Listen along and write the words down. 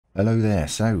Hello there.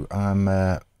 So I'm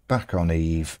back on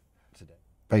Eve.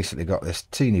 Basically got this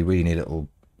teeny weeny little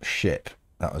ship.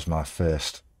 That was my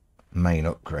first main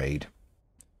upgrade.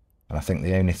 And I think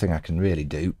the only thing I can really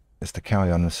do is to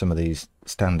carry on with some of these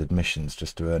standard missions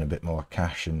just to earn a bit more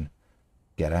cash and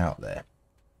get out there.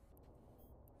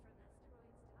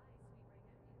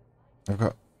 I've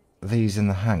got these in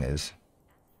the hangars.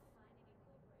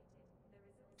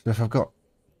 So if I've got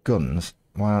guns,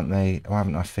 why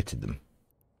haven't I fitted them?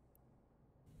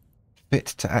 Fit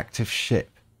to active ship.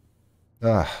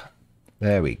 Ah,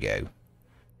 there we go.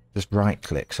 Just right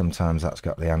click, sometimes that's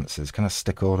got the answers. Can I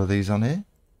stick all of these on here?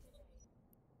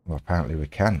 Well, apparently we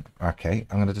can. Okay,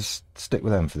 I'm going to just stick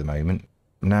with them for the moment.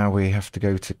 Now we have to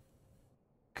go to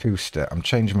Cooster. I'm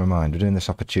changing my mind. We're doing this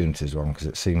opportunities one because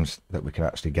it seems that we can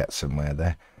actually get somewhere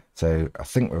there. So I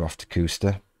think we're off to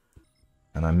Cooster.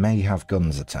 And I may have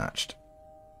guns attached.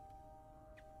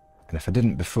 And if I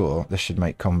didn't before, this should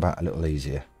make combat a little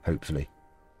easier, hopefully.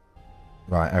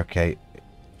 Right, okay.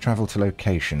 Travel to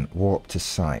location, warp to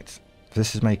site.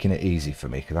 This is making it easy for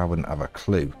me because I wouldn't have a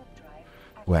clue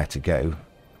where to go,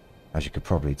 as you could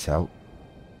probably tell.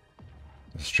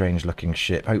 A strange looking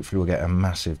ship. Hopefully we'll get a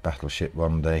massive battleship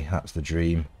one day. That's the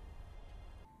dream.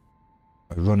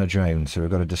 A runner drone, so we've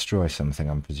got to destroy something,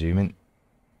 I'm presuming.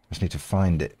 Just need to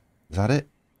find it. Is that it?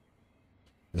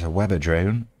 There's a Weber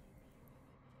drone.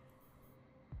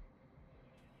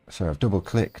 So I've double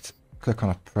clicked. Click on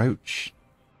approach.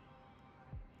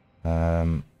 What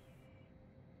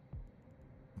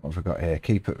have we got here?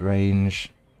 Keep at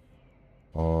range.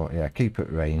 Or, yeah, keep at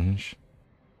range.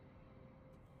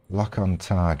 Lock on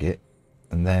target.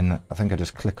 And then I think I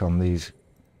just click on these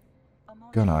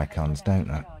gun icons, don't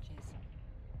I?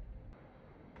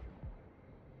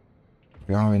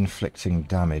 We are inflicting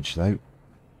damage though.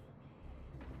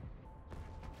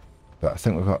 But I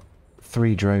think we've got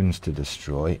 3 drones to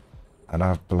destroy. And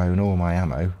I've blown all my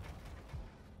ammo.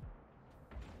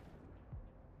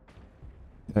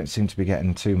 Don't seem to be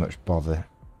getting too much bother.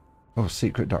 Oh,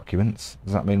 secret documents.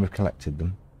 Does that mean we've collected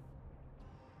them?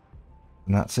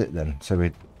 And that's it then. So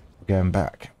we're going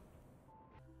back.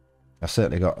 I've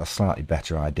certainly got a slightly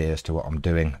better idea as to what I'm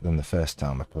doing than the first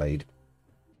time I played.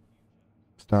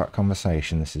 Start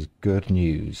conversation. This is good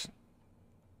news.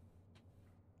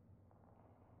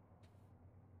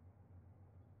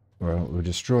 Well, we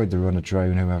destroyed the runner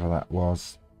drone, whoever that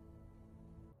was.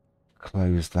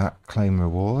 Close that. Claim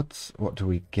rewards. What do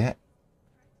we get?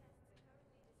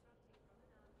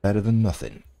 Better than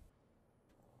nothing.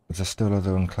 Is there still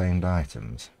other unclaimed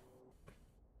items?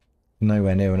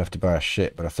 Nowhere near enough to buy a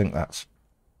ship, but I think that's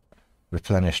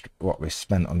replenished what we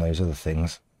spent on those other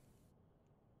things.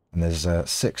 And there's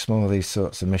 6 more of these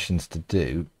sorts of missions to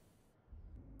do.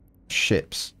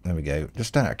 Ships. There we go.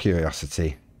 Just out of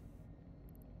curiosity.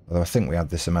 Although I think we had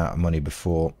this amount of money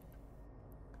before.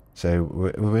 So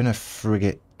we're in a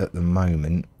frigate at the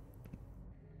moment.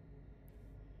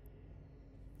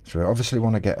 So we obviously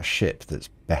want to get a ship that's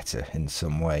better in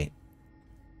some way.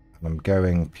 And I'm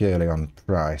going purely on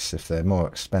price. If they're more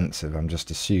expensive, I'm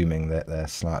just assuming that they're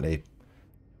slightly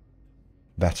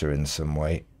better in some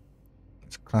way.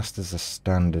 It's classed as a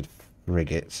standard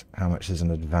frigate. How much is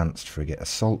an advanced frigate?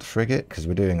 Assault frigate? Because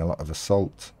we're doing a lot of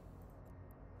assault.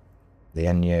 The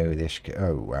Enyo, the Ishka...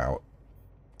 Oh, wow.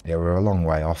 Yeah, we're a long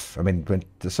way off. I mean,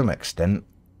 to some extent,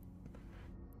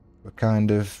 we're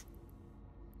kind of...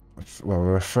 Well,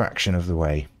 we're a fraction of the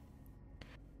way.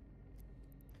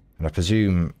 And I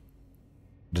presume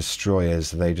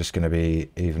destroyers, are they just going to be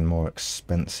even more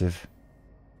expensive?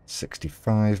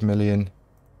 65 million.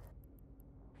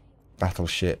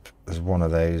 Battleship, there's one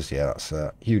of those. Yeah, that's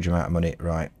a huge amount of money.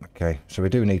 Right, okay. So we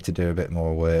do need to do a bit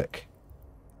more work.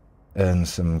 Earn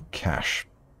some cash.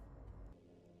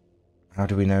 How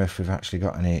do we know if we've actually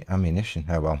got any ammunition?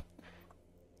 Oh well.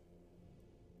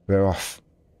 We're off.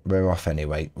 We're off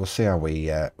anyway. We'll see how we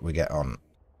get on.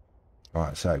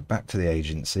 Alright, so back to the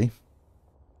agency.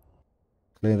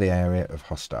 Clear the area of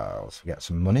hostiles. We get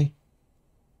some money.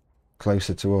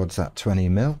 Closer towards that 20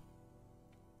 mil.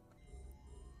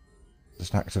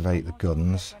 Just activate the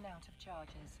guns.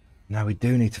 Now we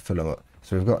do need to fill them up.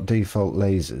 So we've got default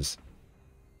lasers.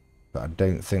 But I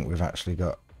don't think we've actually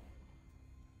got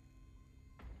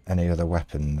any other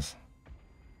weapons.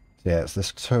 So yeah, it's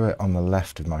this turret on the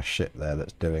left of my ship there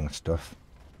that's doing stuff.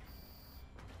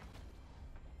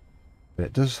 But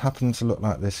it does happen to look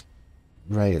like this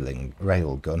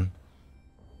rail gun.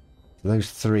 So those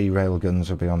 3 rail guns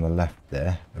will be on the left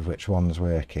there, of which one's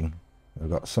working. We've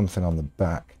got something on the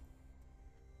back.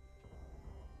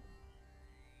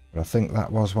 But I think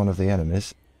that was one of the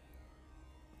enemies.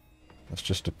 Let's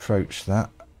just approach that.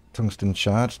 Tungsten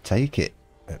charge, take it.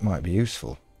 it might be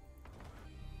useful.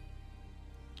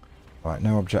 Right,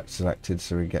 no object selected,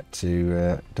 so we get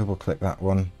to double click that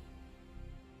one.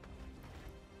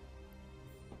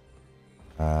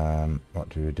 What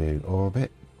do we do?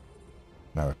 Orbit?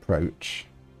 No, approach.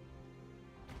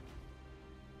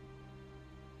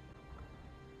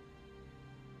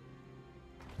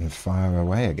 And fire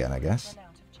away again, I guess.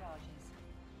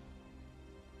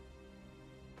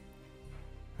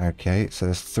 Okay, so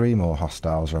there's 3 more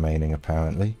hostiles remaining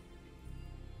apparently.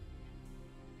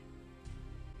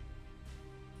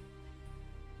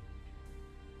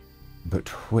 But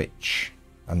which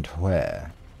and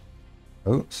where?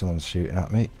 Oh, someone's shooting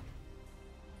at me.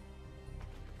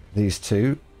 These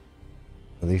 2.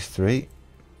 Or these 3.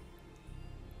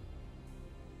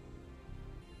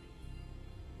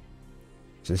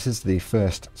 So this is the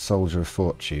first Soldier of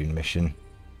Fortune mission,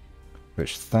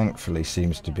 which thankfully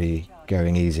seems to be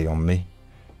going easy on me.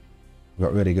 I've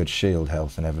got really good shield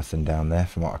health and everything down there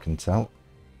from what I can tell.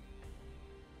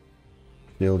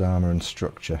 Shield armor and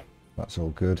structure, that's all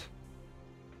good.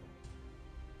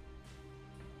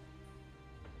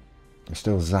 I'm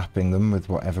still zapping them with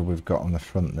whatever we've got on the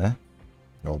front there,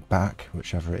 or back,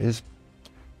 whichever it is.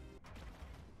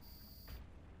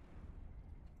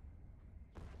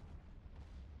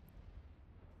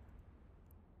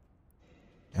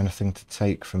 Anything to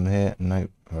take from here?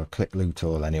 Nope. I'll click loot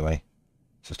all anyway.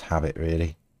 Just have it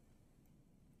really.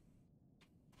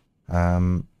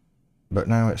 But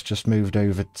now it's just moved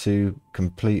over to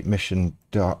complete mission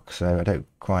dock, so I don't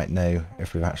quite know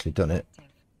if we've actually done it.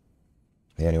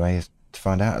 The only way is to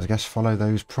find out is, I guess, follow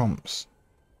those prompts.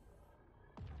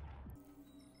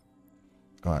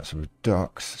 Alright, so we've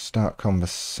docks, start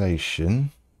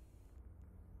conversation,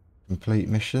 complete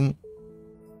mission.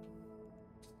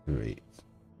 3.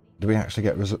 Do we actually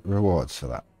get rewards for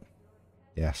that?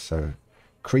 Yes, so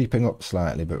creeping up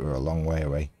slightly, but we're a long way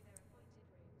away.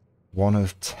 1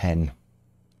 of 10.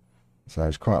 So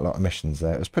there's quite a lot of missions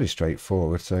there. It was pretty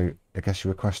straightforward, so I guess you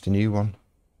request a new one.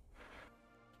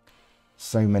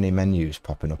 So many menus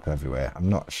popping up everywhere. I'm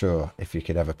not sure if you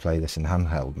could ever play this in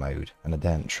handheld mode, and I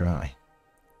daren't try.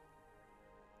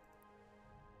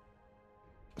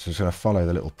 So I'm just going to follow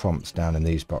the little prompts down in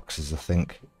these boxes, I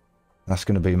think. That's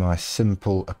going to be my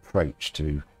simple approach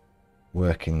to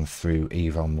working through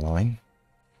EVE Online.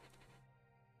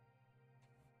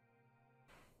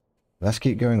 Let's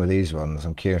keep going with these ones.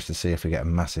 I'm curious to see if we get a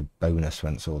massive bonus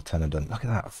when it's all 10 and done. Look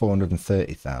at that,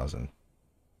 430,000.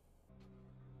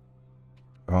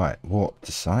 Right, warp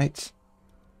to site.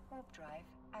 Warp drive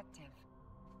active.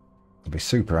 I'd be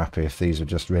super happy if these were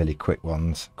just really quick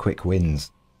ones, quick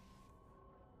wins.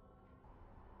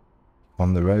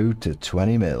 On the road to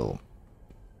 20 mil.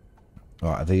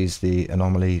 Right, are these the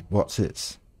anomaly? What's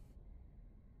it?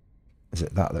 Is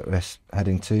it that we're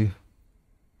heading to?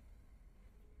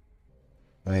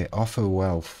 They offer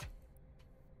wealth.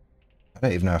 I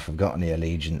don't even know if I've got any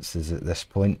allegiances at this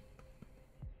point.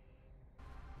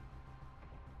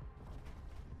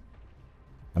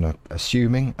 And I'm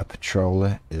assuming a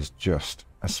patroller is just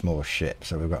a small ship,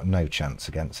 so we've got no chance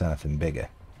against anything bigger.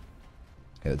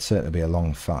 It would certainly be a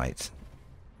long fight.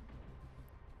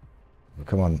 Well,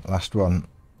 come on, last one.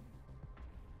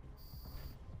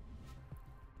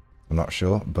 I'm not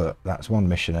sure, but that's one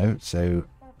mission out, so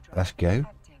let's go.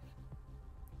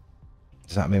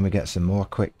 Does that mean we get some more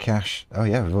quick cash? Oh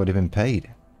yeah, we've already been paid.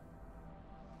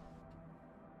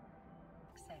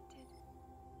 Accepted.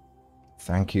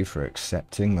 Thank you for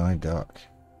accepting my dock.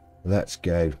 Let's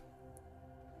go.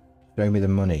 Show me the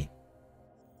money.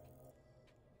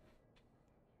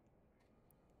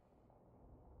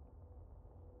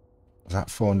 Is that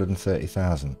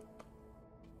 430,000?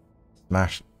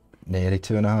 Smash nearly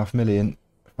 2.5 million.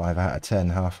 5 out of 10,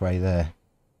 halfway there.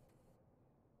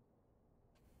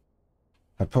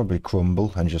 I'd probably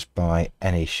crumble and just buy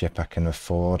any ship I can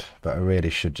afford, but I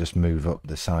really should just move up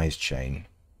the size chain.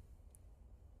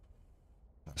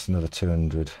 That's another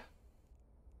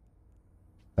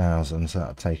 200,000, so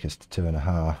that'll take us to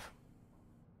 2.5.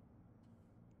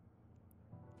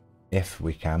 If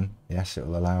we can. Yes, it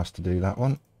will allow us to do that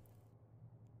one.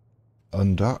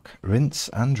 Undock, rinse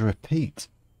and repeat.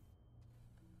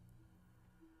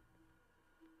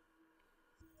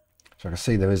 So I can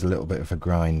see there is a little bit of a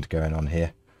grind going on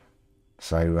here.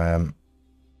 So I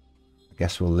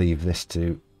guess we'll leave this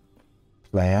to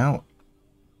play out.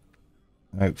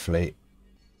 Hopefully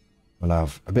we'll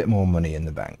have a bit more money in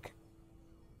the bank.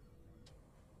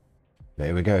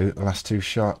 There we go, the last 2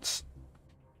 shots.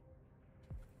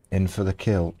 In for the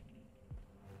kill.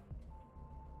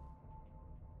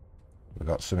 We've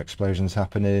got some explosions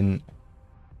happening.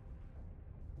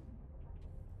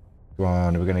 Go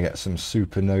on, we're going to get some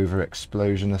supernova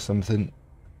explosion or something.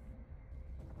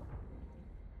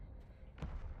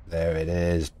 There it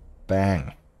is.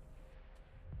 Bang.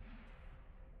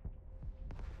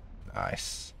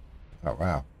 Nice. Oh,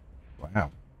 wow.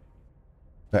 Wow.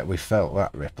 Bet we felt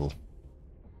that ripple.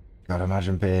 God,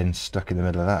 imagine being stuck in the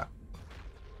middle of that.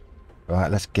 Right,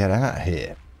 let's get out of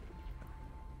here.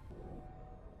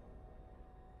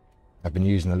 I've been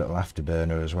using a little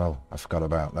afterburner as well. I forgot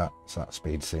about that, so that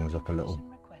speeds things up a little.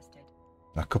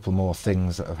 And a couple more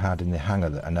things that I've had in the hangar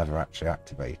that I never actually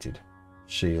activated.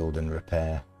 Shield and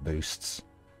repair boosts.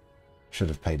 Should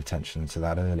have paid attention to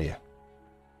that earlier.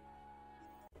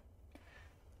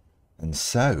 And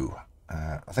so,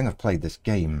 I think I've played this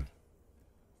game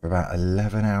for about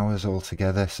 11 hours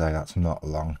altogether, so that's not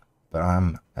long. But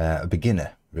I'm a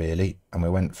beginner, really, and we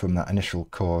went from that initial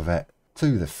corvette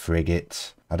to the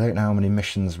frigate. I don't know how many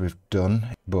missions we've done,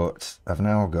 but I've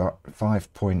now got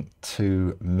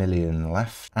 5.2 million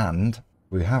left, and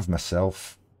we have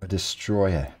myself a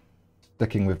destroyer.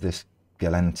 Sticking with this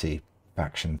Galenti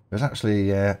faction. There's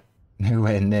actually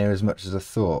nowhere near as much as I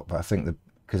thought, but I think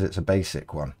because it's a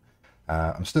basic one,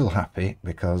 I'm still happy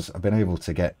because I've been able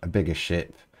to get a bigger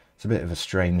ship. It's a bit of a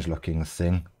strange looking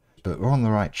thing, but we're on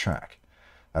the right track.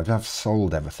 I've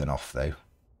sold everything off though,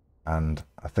 and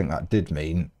I think that did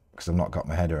mean, because I've not got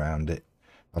my head around it,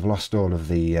 I've lost all of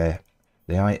the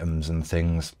items and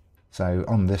things. So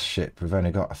on this ship we've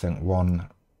only got, I think, one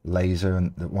laser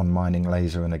and one mining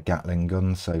laser and a Gatling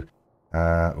gun. So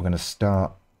we're going to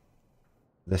start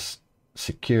this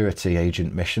security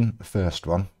agent mission, the first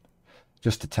one,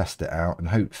 just to test it out, and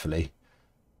hopefully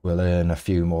we'll earn a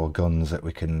few more guns that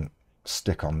we can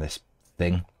stick on this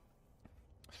thing.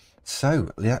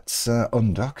 So let's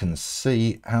undock and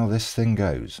see how this thing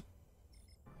goes.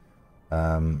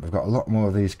 We've got a lot more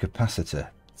of these capacitor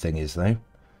thingies though,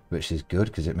 which is good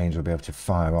because it means we'll be able to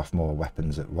fire off more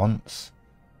weapons at once.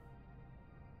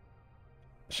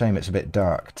 Shame it's a bit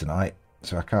dark tonight,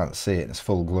 so I can't see it in its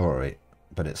full glory,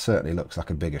 but it certainly looks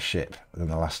like a bigger ship than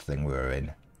the last thing we were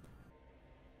in.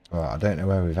 Well, I don't know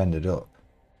where we've ended up,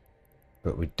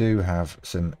 but we do have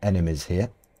some enemies here.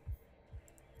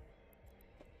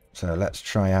 So let's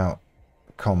try out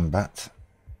combat.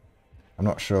 I'm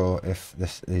not sure if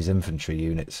these infantry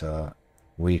units are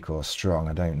weak or strong,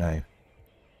 I don't know.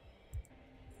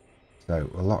 So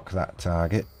we'll lock that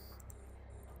target.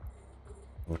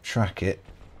 We'll track it.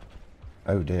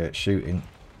 Oh dear, it's shooting.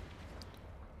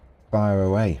 Fire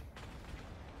away.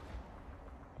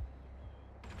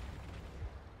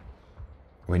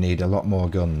 We need a lot more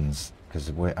guns because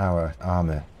our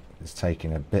armour is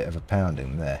taking a bit of a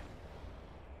pounding there.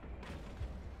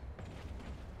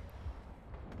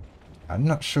 I'm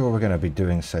not sure we're going to be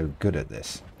doing so good at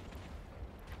this.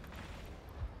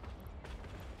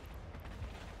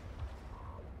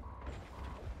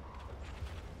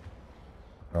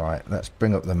 Right, let's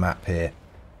bring up the map here.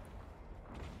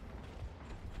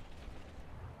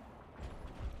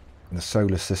 The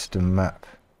solar system map.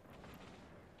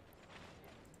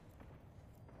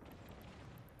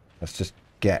 Let's just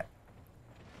get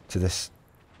to this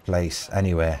place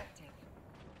anywhere.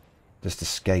 Just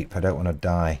escape. I don't want to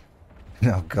die.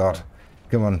 Oh God.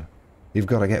 Come on. You've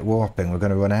got to get warping. We're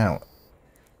going to run out.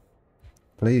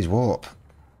 Please warp.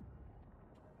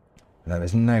 There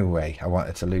is no way I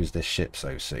wanted to lose this ship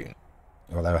so soon.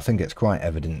 Although I think it's quite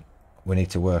evident we need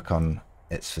to work on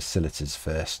its facilities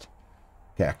first.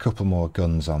 Get a couple more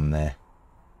guns on there.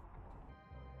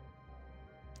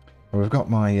 Well, we've got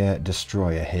my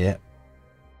destroyer here.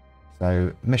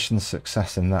 So mission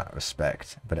success in that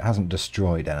respect, but it hasn't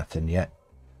destroyed anything yet.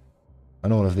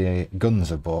 And all of the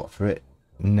guns I've bought for it,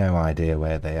 no idea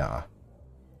where they are.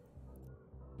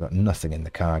 Got nothing in the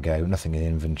cargo, nothing in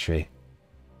inventory.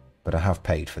 But I have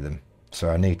paid for them, so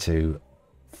I need to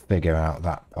figure out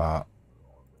that part.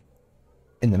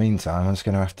 In the meantime, I'm just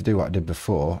going to have to do what I did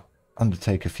before,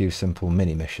 undertake a few simple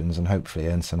mini missions and hopefully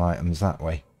earn some items that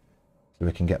way, so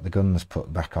we can get the guns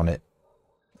put back on it.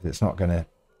 It's not going to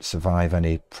survive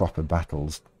any proper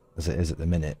battles as it is at the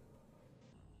minute.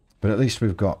 But at least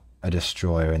we've got a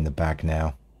destroyer in the bag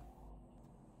now.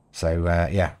 So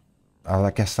yeah, I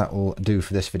guess that will do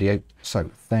for this video. So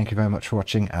thank you very much for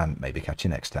watching, and maybe catch you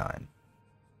next time.